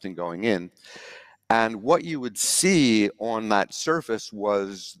like something going in. And what you would see on that surface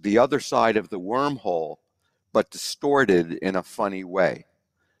was the other side of the wormhole, but distorted in a funny way.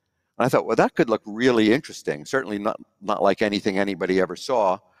 And I thought, well, that could look really interesting. Certainly not like anything anybody ever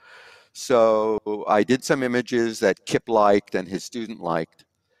saw. So I did some images that Kip liked and his student liked.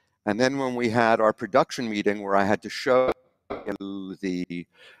 And then when we had our production meeting where I had to show the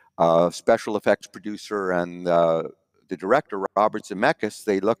special effects producer and the director, Robert Zemeckis,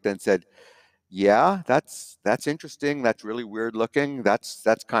 they looked and said, yeah, that's interesting. That's really weird looking. That's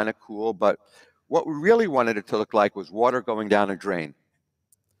kind of cool. But what we really wanted it to look like was water going down a drain.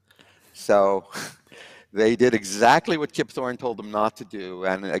 So they did exactly what Kip Thorne told them not to do.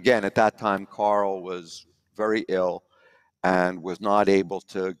 And again, at that time, Carl was very ill and was not able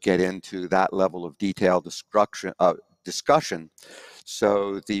to get into that level of detailed discussion.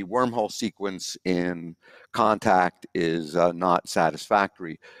 So the wormhole sequence in Contact is not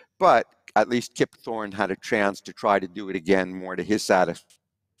satisfactory. But at least Kip Thorne had a chance to try to do it again more to his satisfaction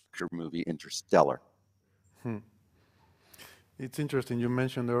movie, Interstellar. It's interesting. You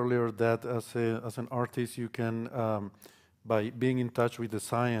mentioned earlier that as an artist, you can, by being in touch with the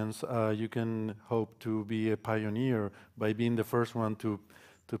science, you can hope to be a pioneer by being the first one to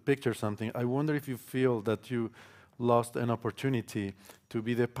picture something. I wonder if you feel that you lost an opportunity to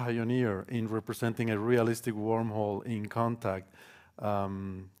be the pioneer in representing a realistic wormhole in Contact,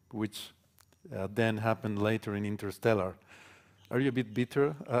 which then happened later in Interstellar. Are you a bit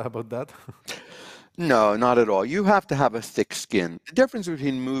bitter about that? No, not at all. You have to have a thick skin. The difference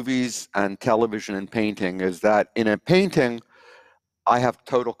between movies and television and painting is that in a painting, I have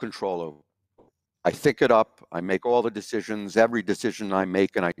total control over it. I think it up, I make all the decisions, every decision I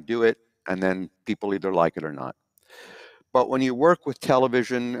make, and I do it, and then people either like it or not. But when you work with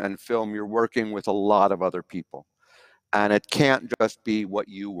television and film, you're working with a lot of other people, and it can't just be what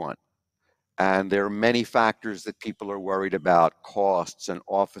you want. And there are many factors that people are worried about: costs and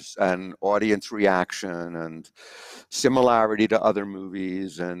office and audience reaction and similarity to other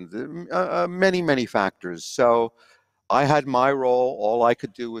movies and many factors. So I had my role. All I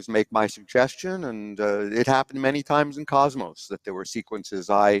could do was make my suggestion, and it happened many times in Cosmos that there were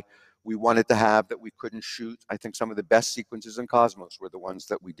sequences we wanted to have that we couldn't shoot. I think some of the best sequences in Cosmos were the ones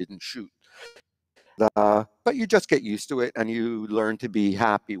that we didn't shoot. But you just get used to it, and you learn to be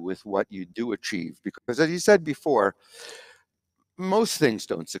happy with what you do achieve. Because as you said before, most things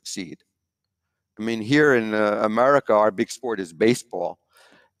don't succeed. I mean, here in America, our big sport is baseball.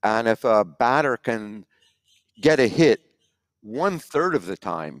 And if a batter can get a hit 1/3 of the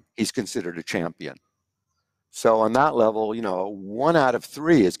time, he's considered a champion. So on that level, 1 out of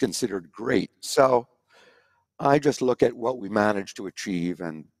 3 is considered great. So I just look at what we managed to achieve,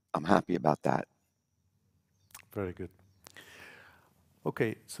 and I'm happy about that. Very good.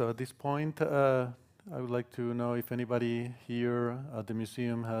 Okay, so at this point, I would like to know if anybody here at the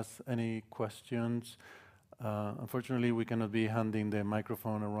museum has any questions. Unfortunately, we cannot be handing the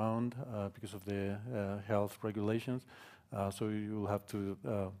microphone around because of the health regulations. So you'll have to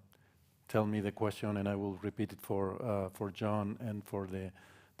tell me the question, and I will repeat it for Jon and for the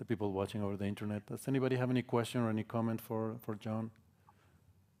people watching over the internet. Does anybody have any question or any comment for Jon?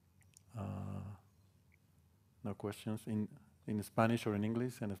 No questions in Spanish or in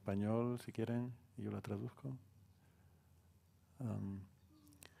English, en español, si quieren, yo la traduzco.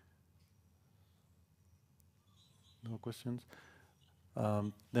 No questions.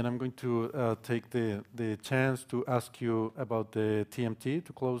 Then I'm going to take the chance to ask you about the TMT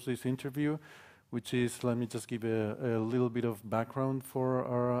to close this interview, which is, let me just give a little bit of background for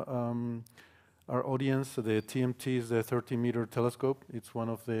our audience. So the TMT is the 30-meter telescope. It's one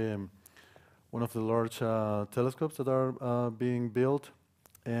of the large telescopes that are being built,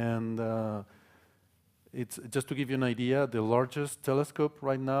 and it's just to give you an idea. The largest telescope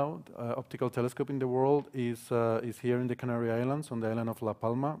right now, optical telescope in the world, is here in the Canary Islands on the island of La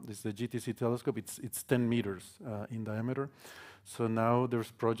Palma. This is the GTC telescope. It's 10 meters in diameter. So now there's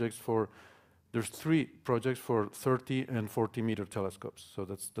 3 projects for 30 and 40-meter telescopes. So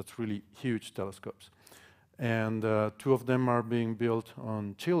that's really huge telescopes, and 2 of them are being built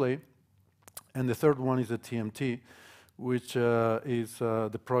on Chile, and the third one is a TMT, which is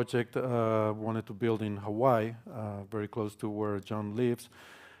the project wanted to build in Hawaii, very close to where Jon lives.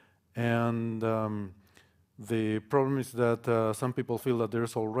 And the problem is that some people feel that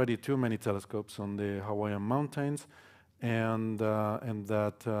there's already too many telescopes on the Hawaiian mountains, and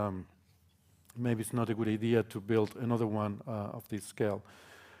that maybe it's not a good idea to build another one of this scale.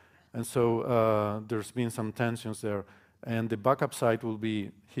 And so there's been some tensions there. And the backup site will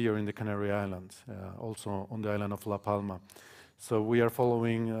be here in the Canary Islands, also on the island of La Palma. So we are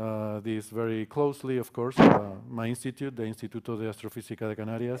following this very closely, of course. My institute, the Instituto de Astrofísica de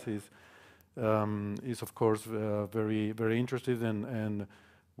Canarias, is of course very, very interested and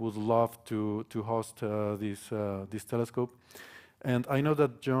would love to host this telescope. And I know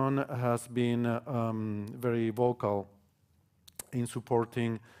that Jon has been very vocal in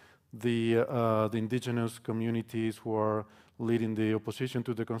supporting the indigenous communities who are leading the opposition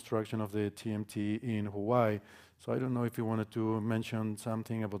to the construction of the TMT in Hawaii. So I don't know if you wanted to mention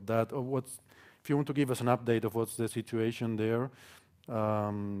something about that, or if you want to give us an update of what's the situation there,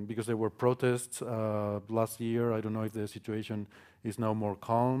 because there were protests last year. I don't know if the situation is now more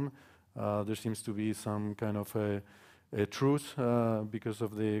calm. There seems to be some kind of a truce because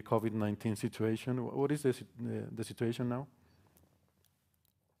of the COVID-19 situation. What is the situation now?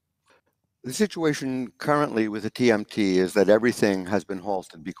 The situation currently with the TMT is that everything has been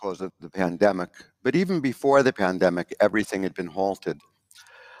halted because of the pandemic. But even before the pandemic, everything had been halted.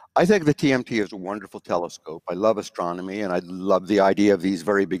 I think the TMT is a wonderful telescope. I love astronomy, and I love the idea of these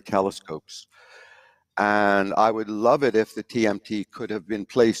very big telescopes. And I would love it if the TMT could have been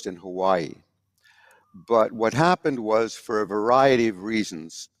placed in Hawaii. But what happened was, for a variety of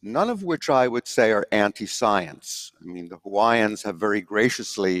reasons, none of which I would say are anti-science. I mean, the Hawaiians have very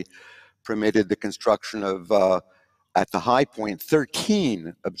graciously permitted the construction of, at the high point,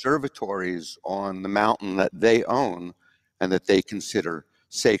 13 observatories on the mountain that they own and that they consider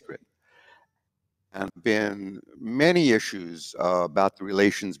sacred. And been many issues about the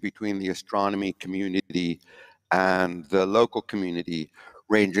relations between the astronomy community and the local community,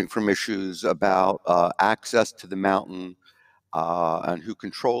 ranging from issues about access to the mountain and who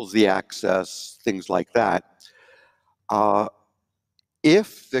controls the access, things like that.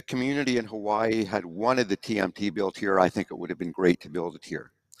 If the community in Hawaii had wanted the TMT built here, I think it would have been great to build it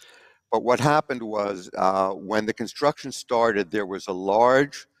here. But what happened was, when the construction started, there was a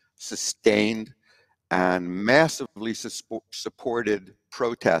large, sustained, and massively supported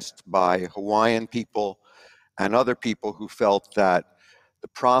protest by Hawaiian people and other people who felt that the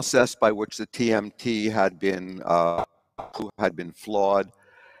process by which the TMT had been flawed,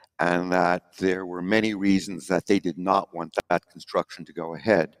 and that there were many reasons that they did not want that construction to go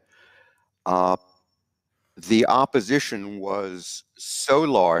ahead. The opposition was so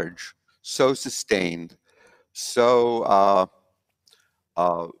large, so sustained, so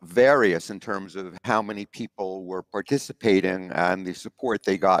various in terms of how many people were participating and the support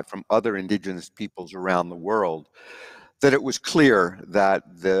they got from other indigenous peoples around the world, that it was clear that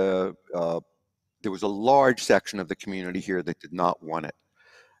there was a large section of the community here that did not want it.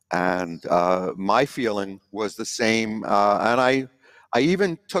 And my feeling was the same, and I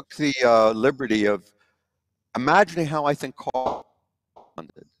even took the liberty of imagining how I think Carl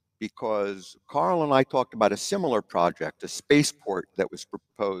responded, because Carl and I talked about a similar project, a spaceport that was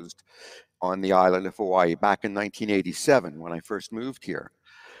proposed on the island of Hawaii back in 1987 when I first moved here.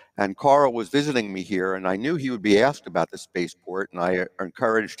 And Carl was visiting me here, and I knew he would be asked about the spaceport, and I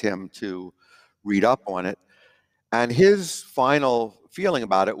encouraged him to read up on it. And his final feeling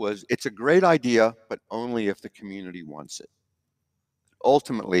about it was, it's a great idea, but only if the community wants it.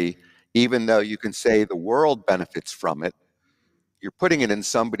 Ultimately, even though you can say the world benefits from it, you're putting it in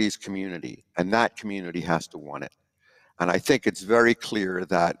somebody's community, and that community has to want it. And I think it's very clear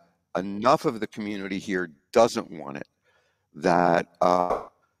that enough of the community here doesn't want it, that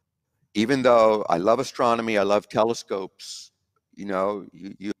even though I love astronomy, I love telescopes,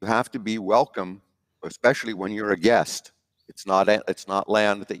 you have to be welcome, especially when you're a guest. It's not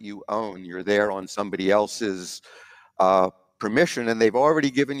land that you own. You're there on somebody else's permission, and they've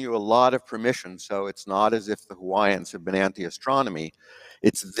already given you a lot of permission. So it's not as if the Hawaiians have been anti-astronomy.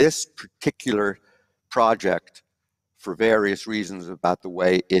 It's this particular project, for various reasons about the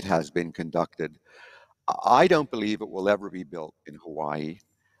way it has been conducted. I don't believe it will ever be built in Hawaii.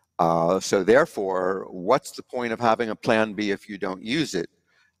 So therefore, what's the point of having a plan B if you don't use it?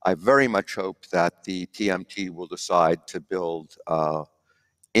 I very much hope that the TMT will decide to build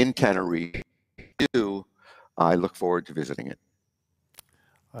in Tenerife. I look forward to visiting it.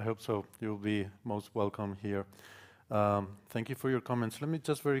 I hope so. You'll be most welcome here. Thank you for your comments. Let me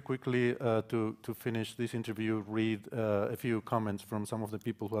just very quickly, to finish this interview, read a few comments from some of the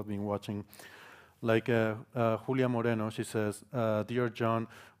people who have been watching. Like Julia Moreno, she says, "Dear Jon,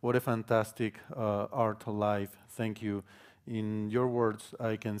 what a fantastic art life. Thank you. In your words,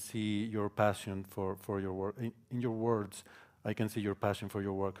 I can see your passion for your work. In your words, I can see your passion for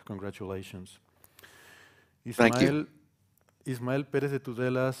your work. Congratulations." Thank you. Ismael Perez de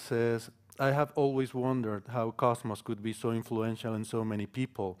Tudela says, "I have always wondered how Cosmos could be so influential in so many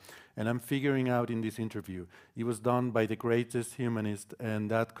people, and I'm figuring out in this interview. It was done by the greatest humanist, and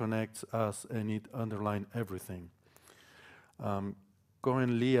that connects us, and it underlines everything."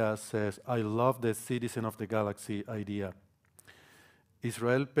 Cohen Leah says, "I love the citizen of the galaxy idea."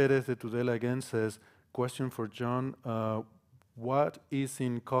 Israel Perez de Tudela again says, "Question for Jon, what is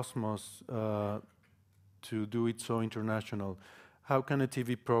in Cosmos to do it so international? How can a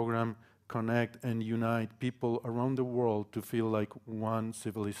TV program connect and unite people around the world to feel like one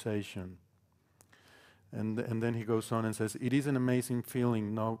civilization?" And then he goes on and says, "It is an amazing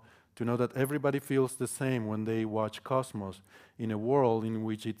feeling now to know that everybody feels the same when they watch Cosmos in a world in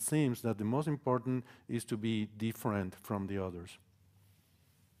which it seems that the most important is to be different from the others."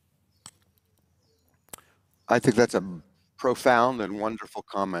 I think that's a profound and wonderful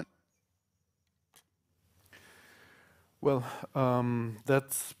comment. Well,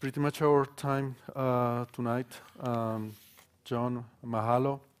 that's pretty much our time tonight. Jon,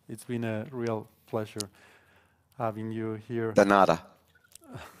 mahalo. It's been a real pleasure having you here. De nada.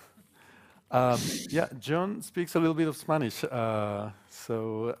 Yeah, Jon speaks a little bit of Spanish,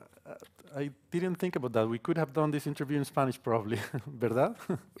 so I didn't think about that. We could have done this interview in Spanish probably, ¿verdad?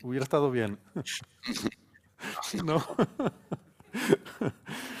 Hubiera estado bien. No?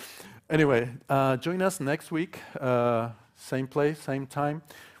 Anyway, join us next week, same place, same time.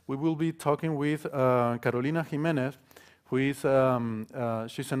 We will be talking with Carolina Jimenez, who is,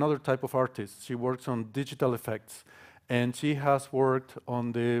 she's another type of artist. She works on digital effects, and she has worked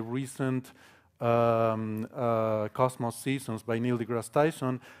on the recent Cosmos Seasons by Neil deGrasse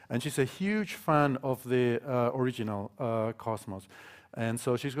Tyson, and she's a huge fan of the original Cosmos. And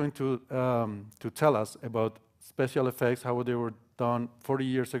so she's going to tell us about special effects, how they were done 40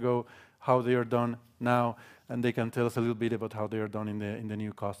 years ago, how they are done now, and they can tell us a little bit about how they are done in the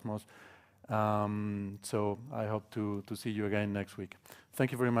new Cosmos. So I hope to see you again next week.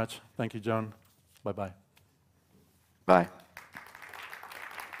 Thank you very much. Thank you, Jon. Bye-bye. Bye.